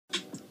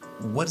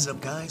What is up,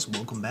 guys?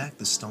 Welcome back.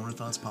 The Stoner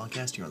Thoughts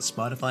Podcast. You're on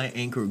Spotify,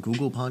 Anchor,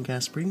 Google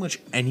Podcasts, pretty much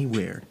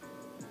anywhere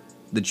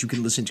that you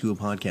can listen to a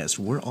podcast.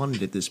 We're on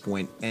it at this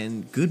point.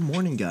 And good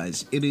morning,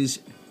 guys. It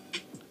is...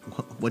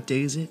 What day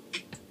is it?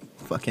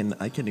 I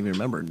can't even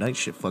remember. Night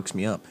shift fucks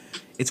me up.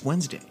 It's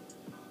Wednesday,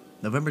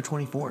 November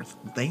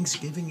 24th.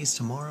 Thanksgiving is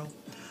tomorrow.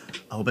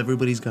 I hope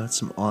everybody's got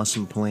some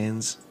awesome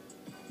plans.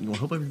 I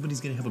hope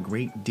everybody's going to have a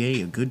great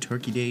day, a good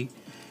turkey day.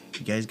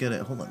 You guys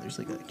gotta... Hold on, there's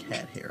like a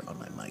cat hair on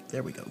my mic.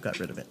 There we go. Got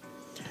rid of it.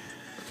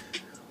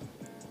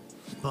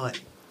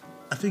 But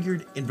I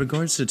figured in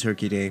regards to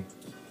Turkey Day,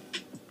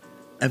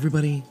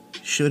 everybody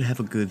should have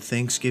a good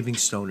Thanksgiving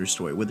stoner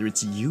story. Whether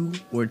it's you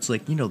or it's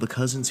like, the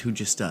cousins who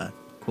just,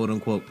 quote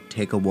unquote,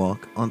 take a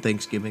walk on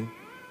Thanksgiving.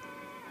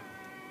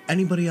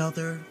 Anybody out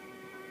there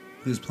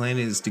whose plan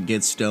is to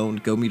get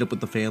stoned, go meet up with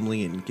the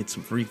family and get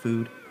some free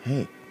food?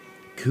 Hey,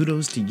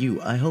 kudos to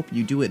you. I hope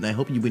you do it and I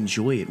hope you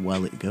enjoy it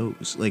while it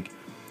goes.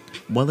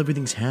 While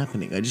everything's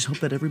happening. I just hope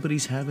that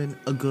everybody's having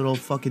a good old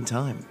fucking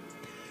time.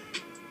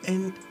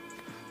 And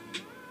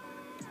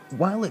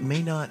while it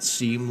may not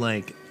seem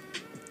like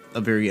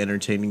a very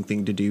entertaining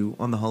thing to do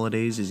on the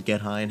holidays is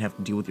get high and have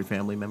to deal with your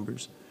family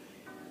members,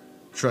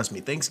 trust me,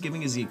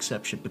 Thanksgiving is the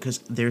exception because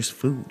there's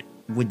food.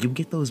 When you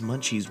get those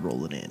munchies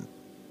rolling in,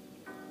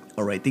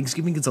 alright,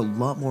 Thanksgiving gets a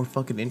lot more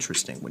fucking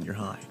interesting when you're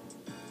high.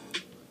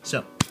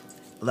 So,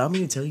 allow me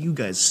to tell you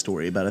guys a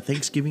story about a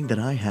Thanksgiving that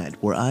I had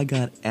where I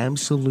got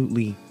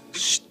absolutely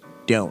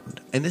stoned.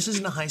 And this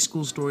isn't a high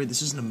school story,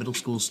 this isn't a middle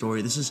school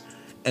story, this is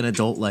an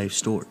adult life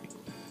story.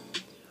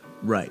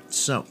 Right,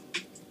 so,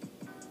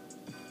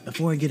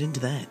 before I get into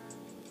that,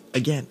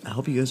 again, I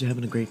hope you guys are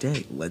having a great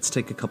day. Let's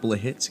take a couple of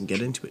hits and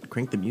get into it.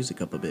 Crank the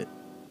music up a bit.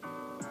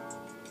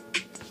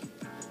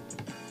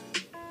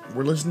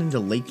 We're listening to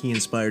Lakey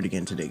Inspired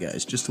again today,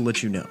 guys, just to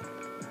let you know.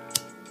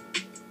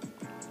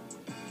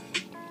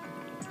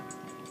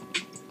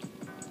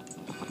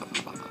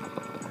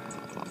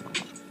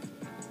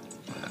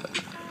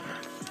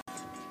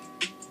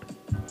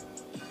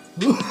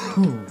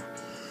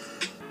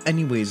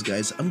 Anyways,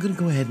 guys, I'm gonna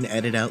go ahead and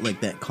edit out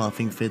that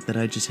coughing fit that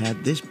I just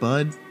had. This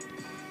bud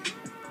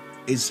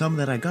is some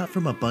that I got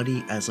from a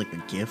buddy as a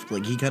gift.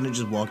 He kind of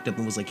just walked up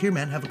and was like, "Here,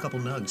 man, have a couple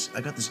nugs.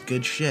 I got this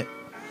good shit."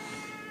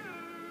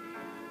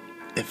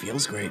 It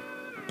feels great,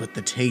 but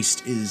the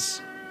taste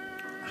is...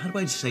 How do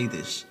I say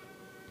this?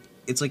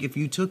 It's like if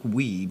you took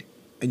weed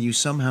and you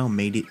somehow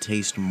made it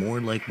taste more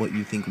like what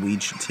you think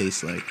weed should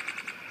taste like.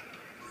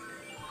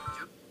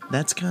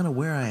 That's kind of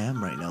where I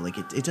am right now.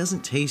 It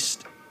doesn't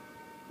taste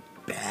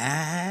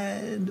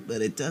bad,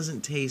 but it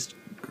doesn't taste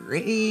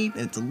great.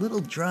 It's a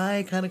little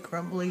dry, kind of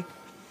crumbly.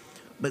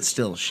 But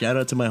still, shout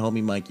out to my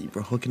homie Mikey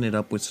for hooking it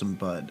up with some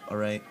bud,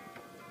 alright?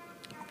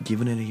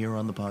 Giving it here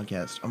on the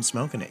podcast. I'm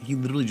smoking it. He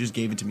literally just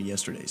gave it to me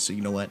yesterday, so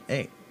you know what?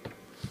 Hey,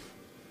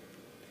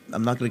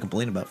 I'm not going to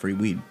complain about free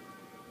weed.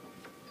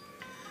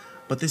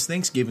 But this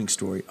Thanksgiving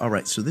story,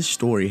 alright, so this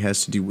story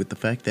has to do with the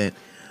fact that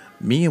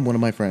me and one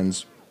of my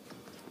friends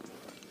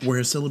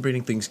were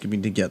celebrating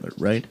Thanksgiving together,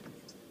 right?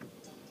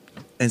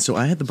 And so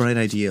I had the bright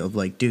idea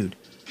of dude,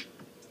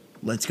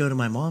 let's go to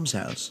my mom's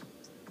house.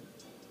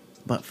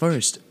 But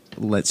first,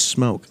 let's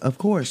smoke. Of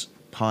course,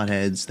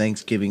 potheads,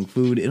 Thanksgiving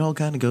food, it all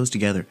kind of goes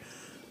together.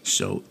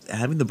 So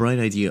having the bright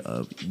idea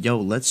of, yo,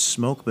 let's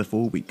smoke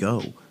before we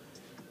go.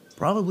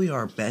 Probably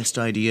our best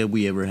idea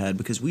we ever had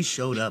because we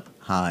showed up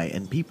high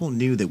and people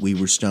knew that we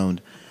were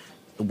stoned.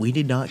 We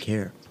did not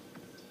care.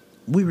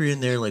 We were in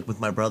there with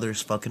my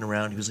brothers fucking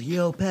around. He was like,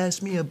 "Yo,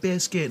 pass me a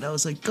biscuit." And I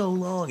was like, "Go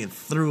long," and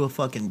threw a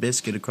fucking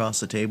biscuit across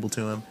the table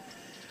to him.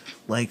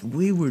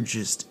 We were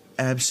just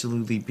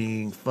absolutely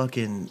being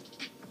fucking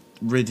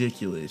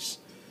ridiculous.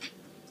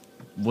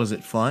 Was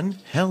it fun?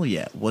 Hell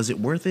yeah. Was it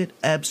worth it?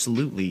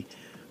 Absolutely.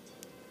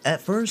 At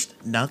first,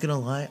 not gonna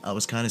lie, I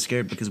was kind of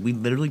scared because we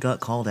literally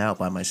got called out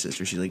by my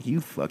sister. She's like,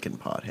 "You fucking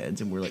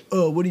potheads." And we're like,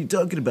 "Oh, what are you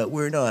talking about?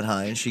 We're not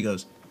high." And she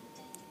goes,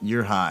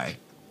 "You're high.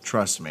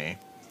 Trust me."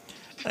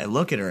 I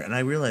look at her, and I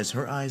realize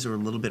her eyes are a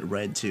little bit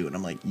red, too. And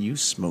I'm like, "You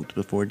smoked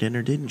before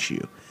dinner, didn't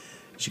you?"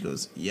 She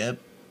goes,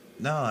 "Yep.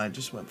 No, I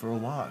just went for a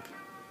walk."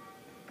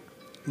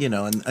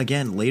 And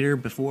again, later,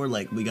 before,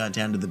 we got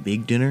down to the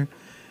big dinner,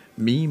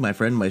 me, my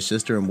friend, my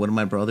sister, and one of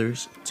my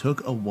brothers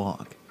took a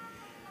walk.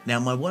 Now,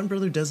 my one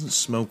brother doesn't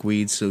smoke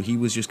weed, so he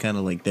was just kind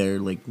of there,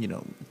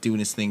 doing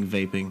his thing,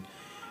 vaping.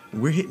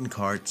 We're hitting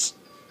carts,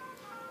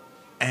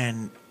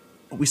 and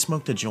we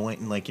smoked a joint,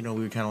 and, we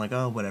were kind of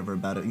oh, whatever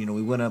about it.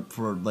 We went up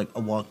for,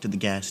 a walk to the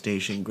gas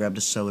station, grabbed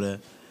a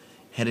soda,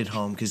 headed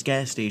home. Because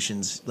gas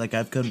stations,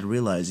 I've come to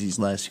realize these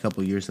last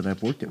couple of years that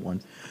I've worked at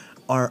one,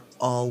 are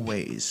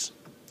always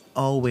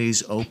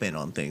open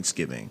on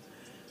Thanksgiving.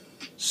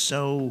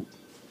 So,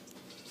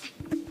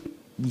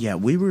 yeah,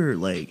 we were,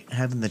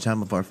 having the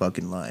time of our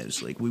fucking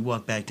lives. We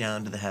walked back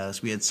down to the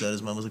house, we had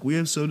sodas. Mom was like, "We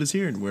have sodas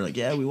here." And we're like,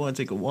 "Yeah, we want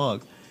to take a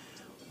walk."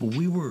 But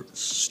we were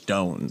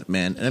stoned,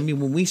 man. And I mean,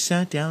 when we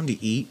sat down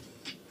to eat,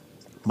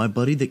 my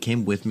buddy that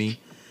came with me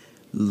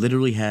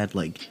literally had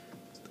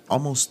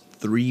almost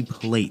 3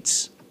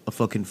 plates of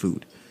fucking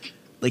food.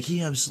 Like,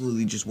 he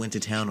absolutely just went to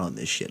town on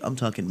this shit. I'm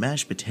talking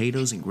mashed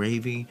potatoes and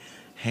gravy,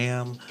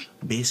 ham,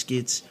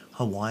 biscuits,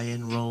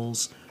 Hawaiian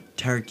rolls,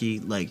 turkey,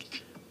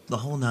 like, the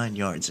whole 9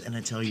 yards. And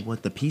I tell you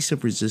what, the piece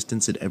of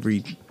resistance at every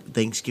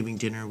Thanksgiving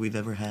dinner we've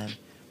ever had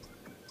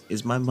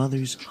is my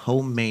mother's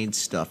homemade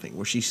stuffing,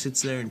 where she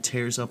sits there and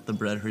tears up the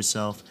bread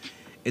herself.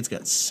 It's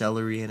got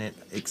celery in it.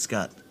 It's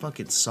got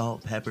fucking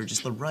salt, pepper,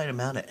 just the right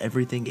amount of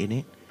everything in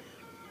it.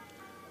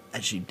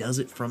 And she does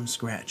it from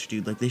scratch,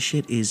 dude. Like, this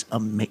shit is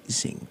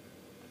amazing.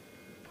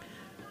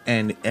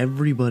 And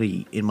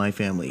everybody in my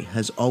family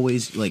has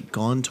always, like,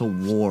 gone to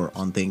war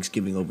on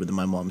Thanksgiving over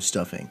my mom's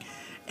stuffing.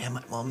 And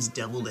my mom's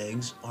deviled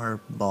eggs are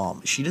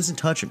bomb. She doesn't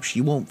touch them. She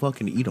won't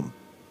fucking eat them.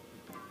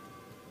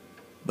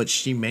 But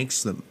she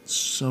makes them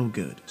so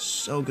good.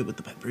 So good with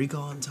the paprika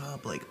on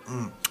top. Like,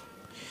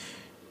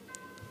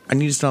 I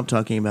need to stop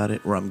talking about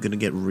it or I'm going to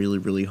get really,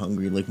 really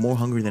hungry. Like, more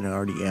hungry than I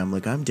already am.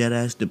 Like, I'm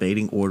dead-ass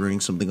debating ordering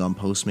something on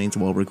Postmates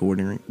while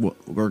recording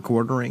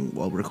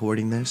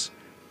this.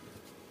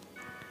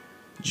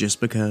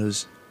 Just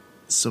because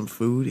some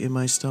food in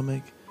my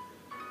stomach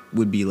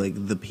would be, like,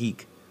 the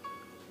peak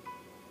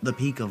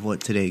of what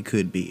today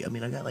could be. I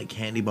mean, I got, like,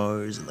 candy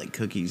bars and, like,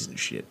 cookies and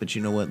shit. But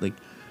you know what? Like,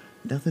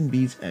 nothing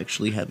beats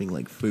actually having,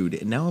 like, food.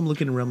 And now I'm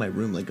looking around my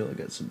room like, oh, I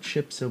got some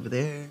chips over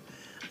there.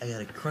 I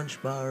got a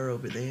Crunch Bar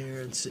over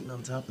there and sitting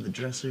on top of the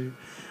dresser.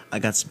 I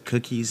got some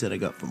cookies that I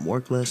got from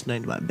work last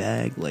night in my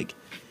bag. Like,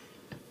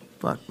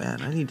 fuck,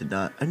 man, I need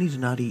to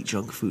not eat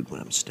junk food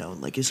when I'm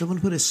stoned. Like, if someone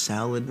put a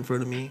salad in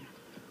front of me,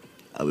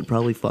 I would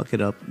probably fuck it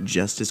up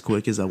just as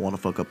quick as I want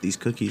to fuck up these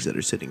cookies that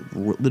are sitting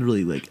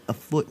literally like a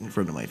foot in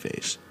front of my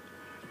face.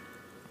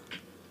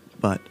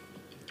 But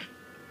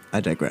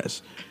I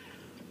digress.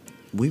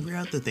 We were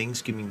at the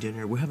Thanksgiving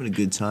dinner. We're having a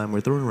good time.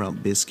 We're throwing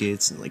around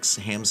biscuits and like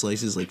ham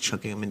slices, like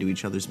chucking them into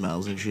each other's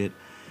mouths and shit.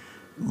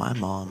 My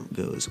mom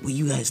goes, "Will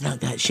you guys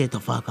knock that shit the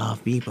fuck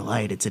off? Be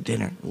polite. It's a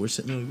dinner." And we're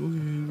sitting there like,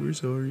 "Okay, we're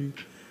sorry."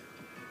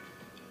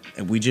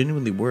 And we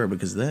genuinely were,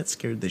 because that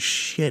scared the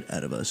shit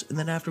out of us. And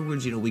then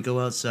afterwards, you know, we go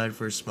outside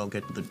for a smoke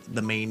after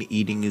the main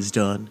eating is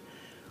done.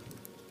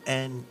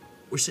 And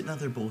we're sitting out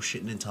there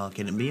bullshitting and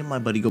talking. And me and my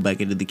buddy go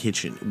back into the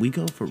kitchen. We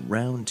go for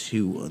round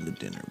 2 on the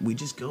dinner. We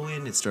just go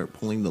in and start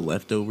pulling the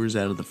leftovers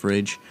out of the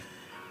fridge.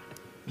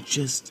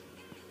 Just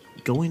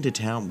going to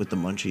town with the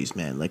munchies,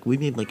 man. Like, we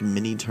made like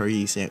mini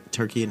turkey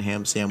and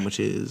ham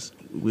sandwiches.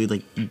 We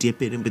like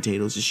dip it in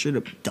potatoes. Just straight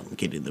up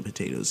dunk it in the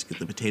potatoes. Get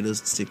the potatoes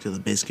to stick to the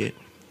biscuit.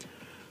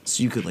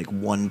 So you could, like,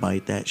 one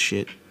bite that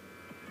shit.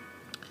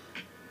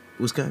 It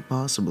was quite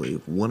possibly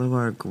one of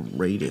our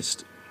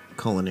greatest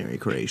culinary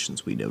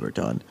creations we'd ever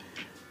done.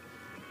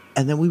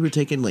 And then we were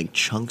taking, like,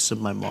 chunks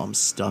of my mom's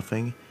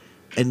stuffing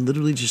and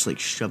literally just, like,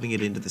 shoving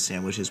it into the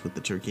sandwiches with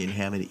the turkey and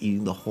ham and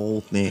eating the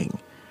whole thing.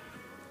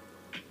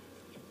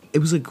 It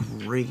was a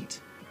great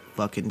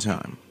fucking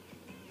time.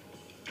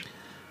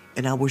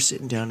 And now we're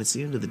sitting down. It's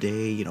the end of the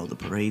day. You know, the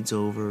parade's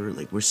over.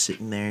 Like, we're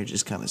sitting there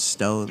just kind of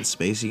stoned,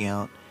 spacing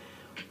out.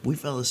 We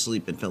fell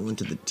asleep and fell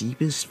into the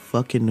deepest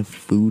fucking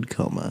food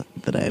coma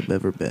that I have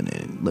ever been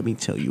in. Let me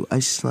tell you, I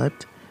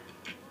slept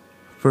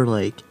for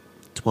like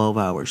 12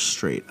 hours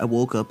straight. I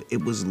woke up,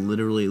 it was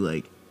literally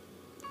like,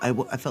 I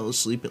fell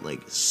asleep at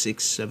like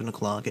 6, 7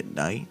 o'clock at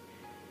night.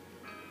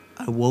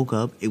 I woke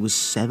up, it was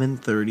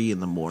 7:30 in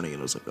the morning, and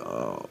I was like,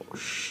 oh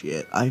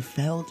shit. I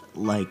felt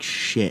like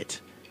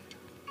shit.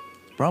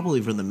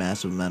 Probably from the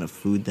massive amount of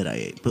food that I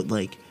ate. But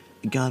like,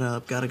 got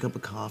up, got a cup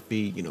of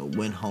coffee, you know,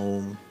 went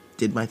home.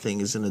 Did my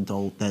thing as an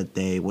adult that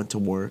day, went to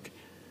work,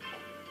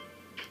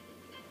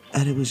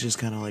 and it was just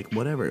kind of like,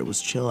 whatever, it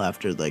was chill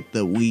after, like,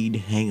 the weed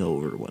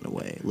hangover went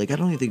away. Like, I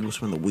don't even think it was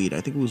from the weed,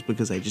 I think it was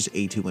because I just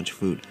ate too much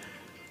food.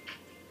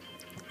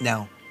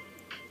 Now,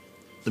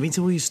 let me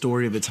tell you a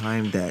story of a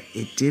time that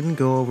it didn't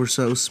go over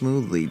so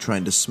smoothly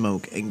trying to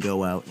smoke and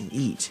go out and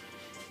eat.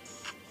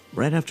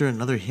 Right after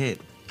another hit,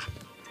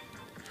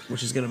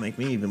 which is going to make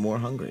me even more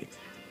hungry.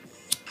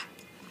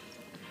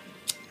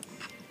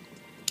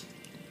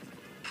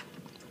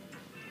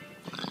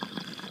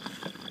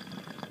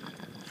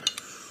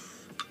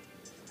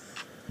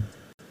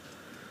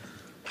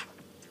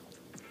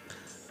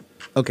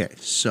 Okay,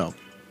 so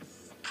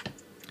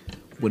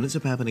what ends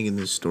up happening in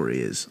this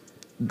story is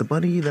the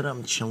buddy that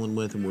I'm chilling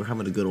with, and we're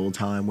having a good old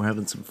time, we're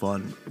having some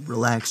fun,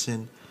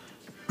 relaxing.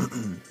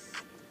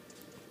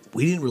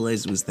 We didn't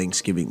realize it was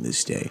Thanksgiving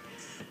this day.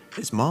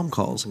 His mom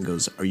calls and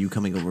goes, "Are you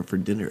coming over for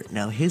dinner?"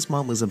 Now, his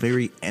mom was a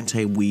very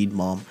anti-weed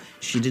mom.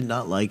 She did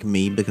not like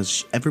me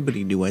because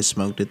everybody knew I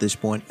smoked at this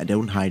point. I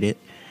don't hide it.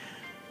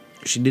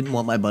 She didn't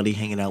want my buddy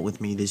hanging out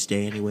with me this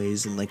day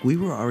anyways, and like, we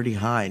were already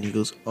high, and he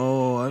goes,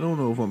 "Oh, I don't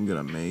know if I'm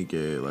gonna make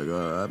it, like,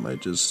 I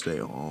might just stay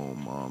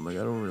home, Mom, like, I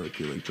don't really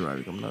feel like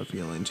driving, I'm not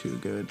feeling too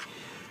good."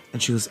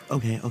 And she goes,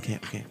 okay,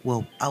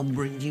 well, I'll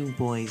bring you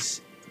boys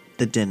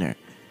the dinner.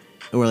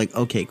 And we're like,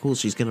 okay, cool,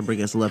 she's gonna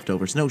bring us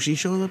leftovers. No, she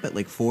showed up at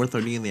like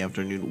 4:30 in the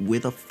afternoon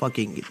with a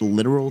fucking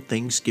literal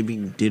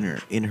Thanksgiving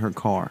dinner in her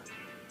car.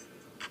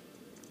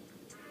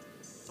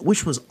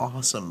 Which was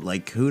awesome.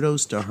 Like,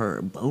 kudos to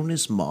her.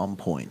 Bonus mom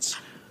points.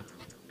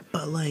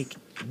 But, like,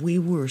 we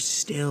were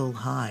still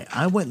high.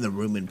 I went in the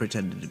room and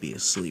pretended to be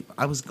asleep.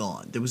 I was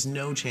gone. There was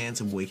no chance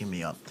of waking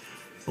me up.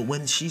 But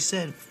when she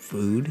said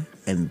food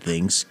and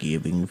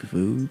Thanksgiving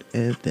food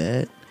at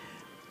that,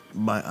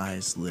 my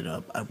eyes lit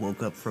up. I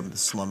woke up from the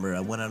slumber.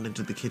 I went out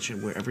into the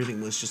kitchen where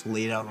everything was just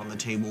laid out on the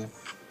table.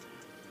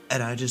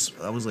 And I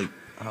was like,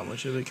 how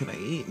much of it can I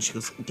eat? And she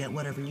goes, get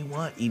whatever you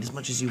want. Eat as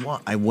much as you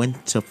want. I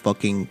went to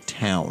fucking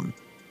town.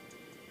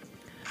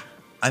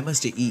 I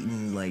must have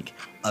eaten like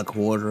a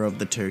quarter of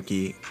the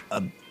turkey,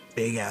 a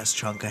big ass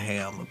chunk of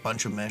ham, a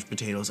bunch of mashed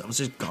potatoes. I was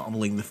just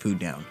gobbling the food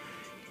down,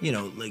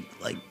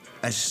 like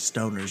as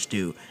stoners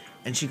do.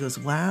 And she goes,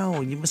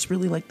 "Wow, you must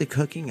really like the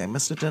cooking. I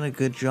must have done a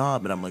good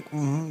job." And I'm like,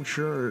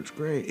 "Sure, it's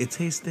great. It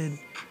tasted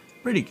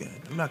pretty good.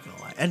 I'm not gonna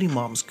lie. Any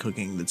mom's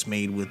cooking that's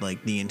made with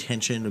like the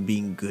intention of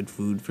being good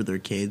food for their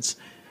kids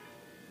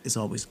is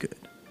always good."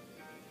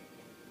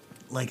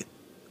 Like,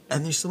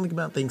 and there's something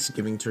about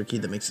Thanksgiving turkey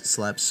that makes it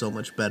slap so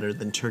much better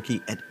than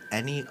turkey at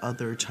any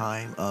other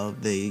time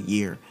of the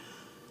year.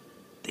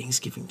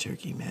 Thanksgiving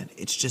turkey, man,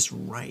 it's just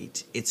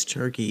right. It's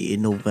turkey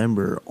in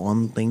November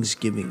on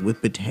Thanksgiving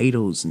with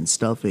potatoes and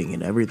stuffing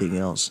and everything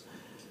else.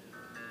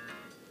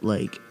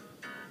 Like,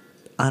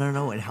 I don't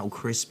know, and how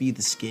crispy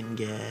the skin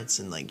gets,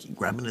 and like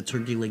grabbing a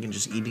turkey leg and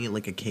just eating it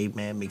like a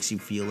caveman makes you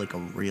feel like a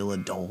real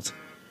adult.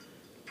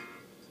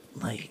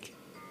 Like,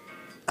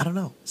 I don't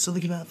know.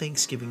 Something about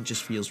Thanksgiving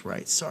just feels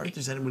right. Sorry if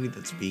there's anybody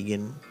that's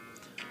vegan.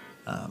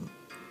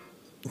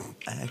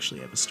 I actually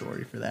have a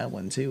story for that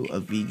one too.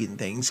 A vegan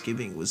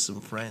Thanksgiving with some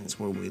friends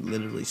where we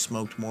literally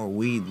smoked more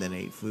weed than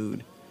ate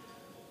food.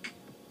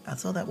 I'll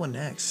tell that one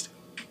next.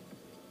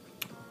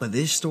 But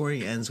this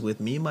story ends with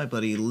me and my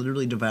buddy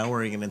literally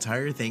devouring an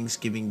entire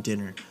Thanksgiving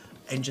dinner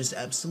and just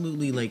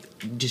absolutely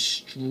like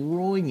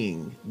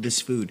destroying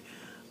this food.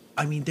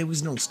 I mean, there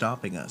was no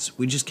stopping us.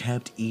 We just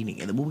kept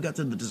eating. And then when we got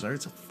to the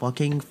desserts,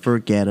 fucking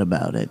forget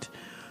about it.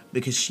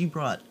 Because she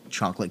brought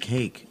chocolate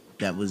cake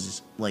that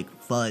was like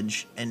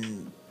fudge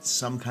and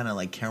some kind of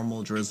like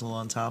caramel drizzle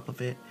on top of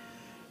it.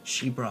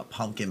 She brought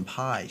pumpkin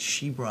pie.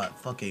 She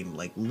brought fucking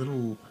like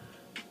little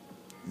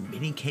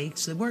mini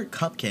cakes. They weren't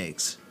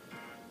cupcakes.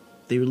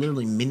 They were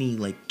literally mini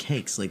like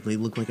cakes. Like they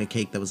looked like a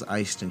cake that was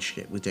iced and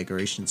shit with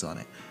decorations on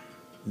it.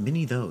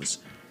 Mini those.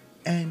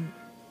 And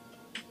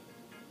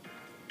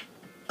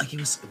like it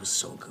was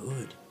so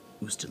good.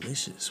 It was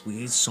delicious.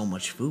 We ate so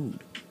much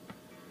food.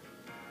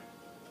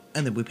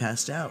 And then we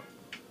passed out.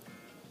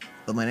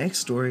 But my next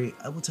story,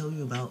 I will tell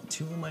you about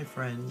two of my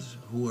friends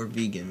who are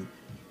vegan,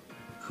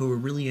 who are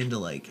really into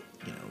like,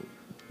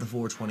 the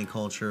 420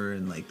 culture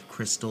and like the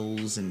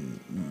crystals and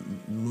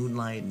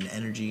moonlight and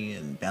energy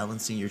and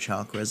balancing your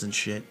chakras and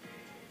shit.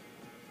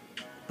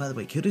 By the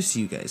way, kudos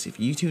to you guys. If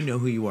you two know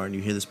who you are and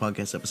you hear this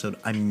podcast episode,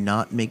 I'm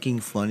not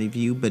making fun of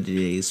you, but it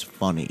is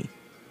funny.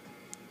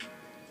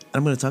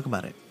 I'm going to talk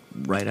about it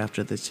right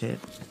after this hit.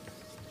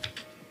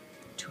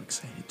 Too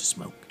excited to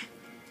smoke.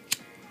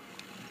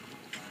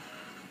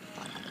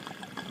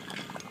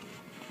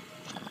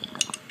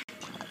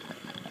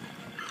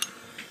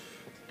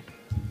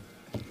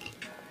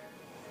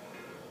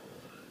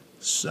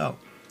 So,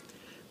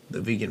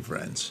 the vegan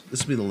friends.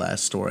 This will be the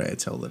last story I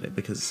tell today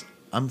because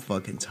I'm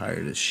fucking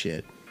tired as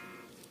shit.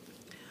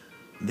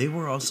 They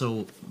were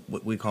also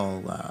what we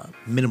call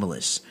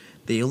minimalists.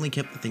 They only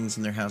kept the things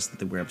in their house that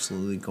they were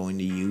absolutely going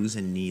to use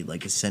and need,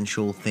 like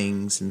essential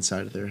things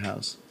inside of their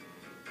house.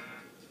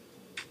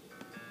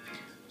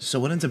 So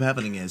what ends up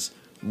happening is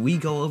we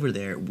go over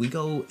there, we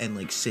go and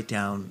like sit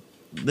down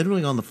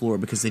literally on the floor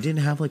because they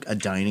didn't have like a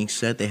dining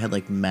set. They had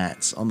like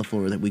mats on the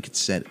floor that we could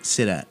sit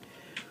at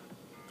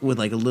with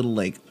like a little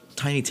like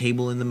tiny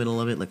table in the middle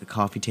of it, like a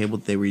coffee table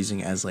that they were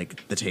using as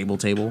like the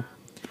table.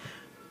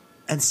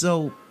 And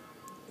so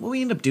what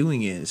we end up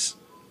doing is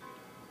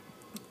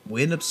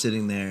we end up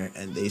sitting there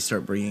and they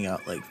start bringing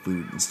out like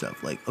food and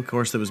stuff. Like, of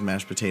course, there was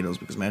mashed potatoes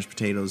because mashed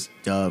potatoes,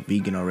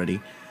 vegan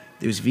already.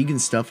 There was vegan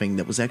stuffing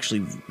that was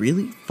actually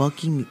really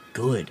fucking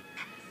good.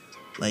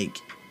 Like,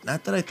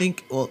 not that I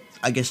think, well,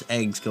 I guess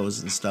eggs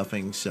goes in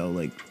stuffing, so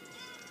like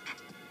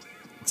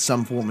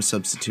some form of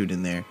substitute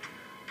in there.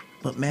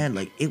 But man,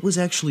 like, it was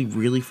actually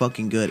really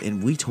fucking good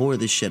and we tore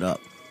this shit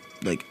up.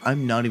 Like,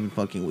 I'm not even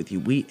fucking with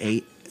you. We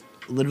ate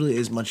literally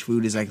as much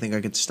food as I think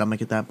I could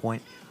stomach at that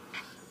point.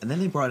 And then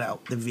they brought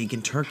out the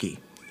vegan turkey,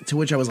 to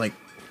which I was like,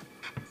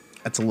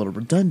 that's a little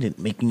redundant,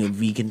 making a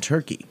vegan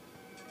turkey.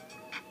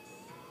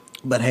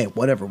 But hey,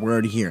 whatever, we're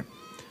already here.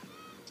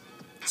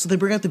 So they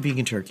bring out the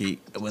vegan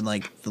turkey with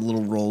like the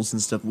little rolls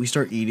and stuff. We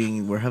start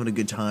eating, we're having a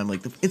good time.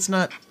 Like, it's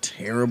not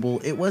terrible.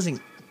 It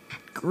wasn't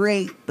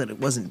great, but it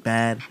wasn't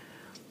bad.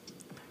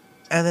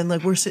 And then,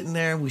 like, we're sitting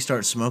there and we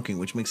start smoking,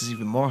 which makes us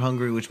even more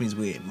hungry, which means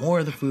we ate more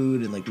of the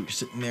food. And, like, we were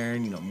sitting there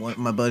and,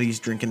 my buddy's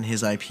drinking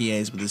his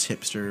IPAs with his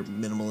hipster,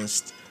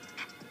 minimalist,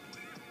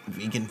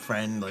 vegan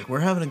friend. Like,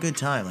 we're having a good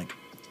time. Like,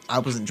 I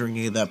wasn't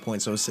drinking at that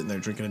point, so I was sitting there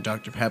drinking a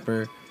Dr.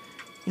 Pepper.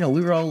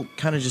 We were all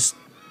kind of just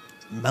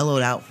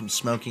mellowed out from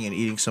smoking and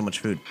eating so much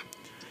food.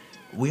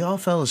 We all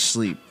fell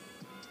asleep.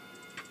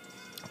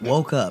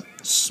 Woke up,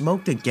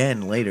 smoked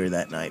again later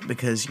that night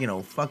because,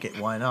 fuck it,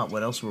 why not?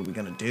 What else were we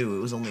gonna do? It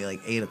was only like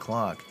 8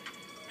 o'clock.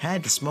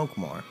 Had to smoke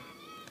more.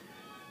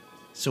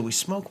 So we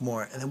smoke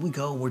more, and then we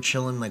go, we're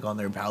chilling like on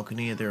their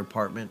balcony at their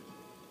apartment.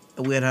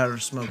 And we had had our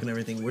smoke and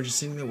everything. We're just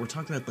sitting there, we're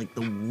talking about like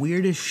the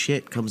weirdest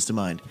shit comes to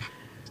mind.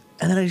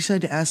 And then I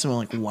decided to ask them,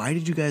 like, why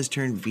did you guys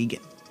turn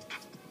vegan?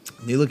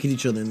 And they look at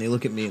each other, and they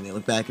look at me, and they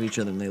look back at each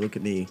other, and they look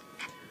at me.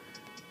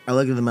 I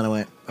looked at them and I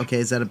went, okay,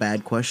 is that a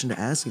bad question to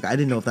ask? Like, I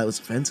didn't know if that was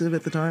offensive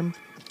at the time.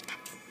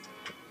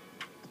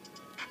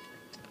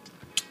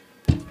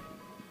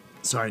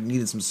 Sorry, I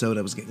needed some soda.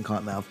 I was getting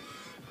caught mouth.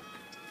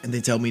 And they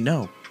tell me,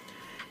 no,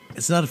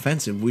 it's not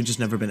offensive. We've just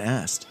never been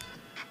asked.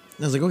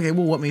 And I was like, okay,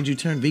 well, what made you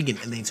turn vegan?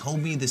 And they told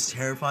me this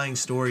terrifying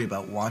story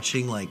about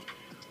watching, like,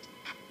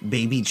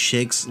 baby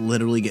chicks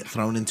literally get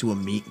thrown into a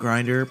meat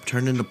grinder,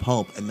 turned into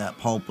pulp, and that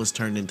pulp was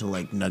turned into,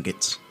 like,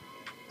 nuggets.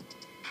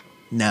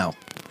 Now,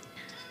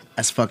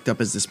 as fucked up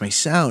as this may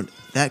sound,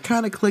 that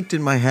kind of clicked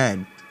in my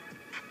head.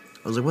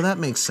 I was like, well, that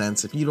makes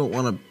sense. If you don't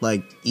want to,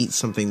 like, eat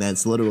something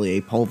that's literally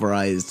a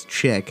pulverized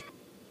chick,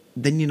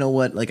 then you know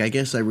what? Like, I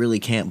guess I really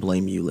can't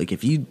blame you. Like,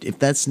 if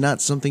that's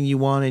not something you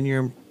want in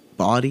your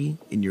body,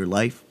 in your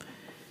life,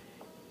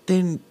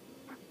 then,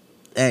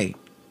 hey,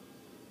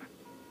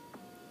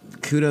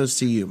 kudos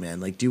to you, man.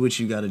 Like, do what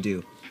you gotta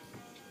do.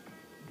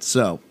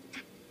 So,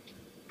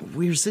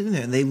 we were sitting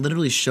there, and they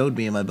literally showed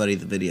me and my buddy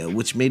the video,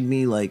 which made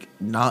me, like,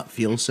 not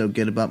feel so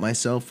good about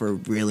myself for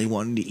really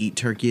wanting to eat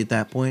turkey at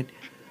that point.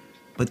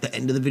 But the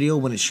end of the video,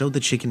 when it showed the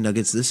chicken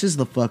nuggets, this is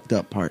the fucked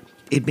up part.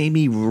 It made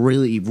me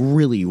really,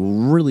 really,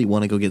 really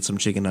want to go get some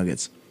chicken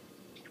nuggets.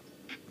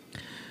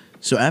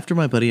 So after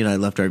my buddy and I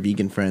left our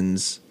vegan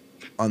friends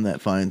on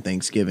that fine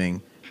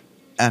Thanksgiving,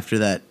 after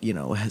that,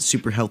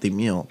 super healthy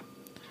meal,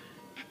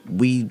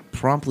 we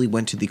promptly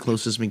went to the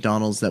closest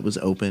McDonald's that was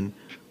open,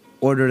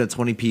 ordered a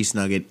 20-piece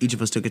nugget. Each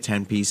of us took a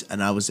 10-piece,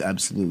 and I was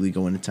absolutely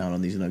going to town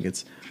on these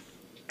nuggets.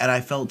 And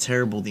I felt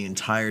terrible the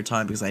entire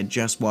time because I had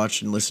just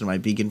watched and listened to my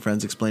vegan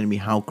friends explain to me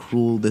how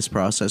cruel this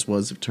process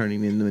was of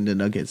turning them into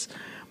nuggets.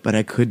 But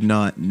I could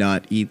not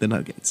eat the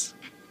nuggets.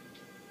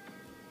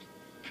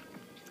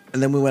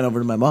 And then we went over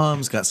to my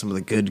mom's, got some of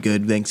the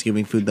good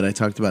Thanksgiving food that I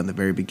talked about in the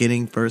very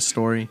beginning, first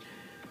story.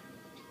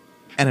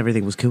 And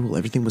everything was cool.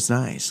 Everything was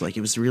nice. Like,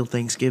 it was real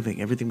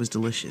Thanksgiving. Everything was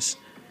delicious.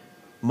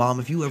 Mom,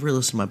 if you ever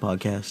listen to my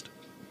podcast,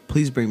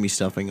 please bring me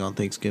stuffing on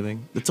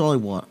Thanksgiving. That's all I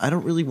want. I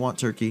don't really want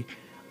turkey.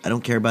 I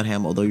don't care about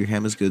ham, although your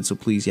ham is good, so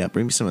please,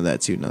 bring me some of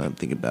that too, now that I'm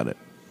thinking about it.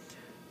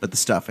 But the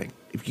stuffing.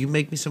 If you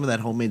make me some of that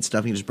homemade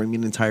stuffing, just bring me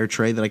an entire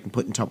tray that I can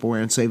put in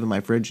Tupperware and save in my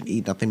fridge and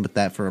eat nothing but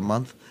that for a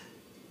month,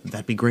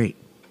 that'd be great.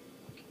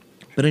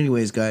 But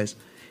anyways, guys,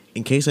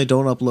 in case I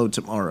don't upload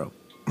tomorrow,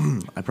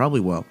 I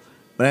probably will,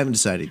 but I haven't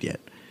decided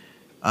yet.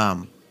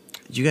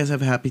 You guys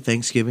have a happy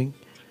Thanksgiving.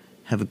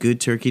 Have a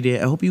good turkey day.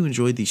 I hope you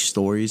enjoyed these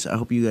stories. I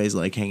hope you guys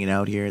like hanging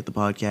out here at the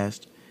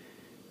podcast.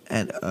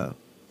 And,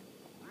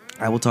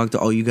 I will talk to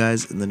all you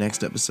guys in the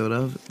next episode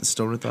of the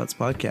Stoner Thoughts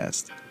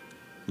Podcast.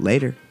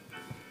 Later.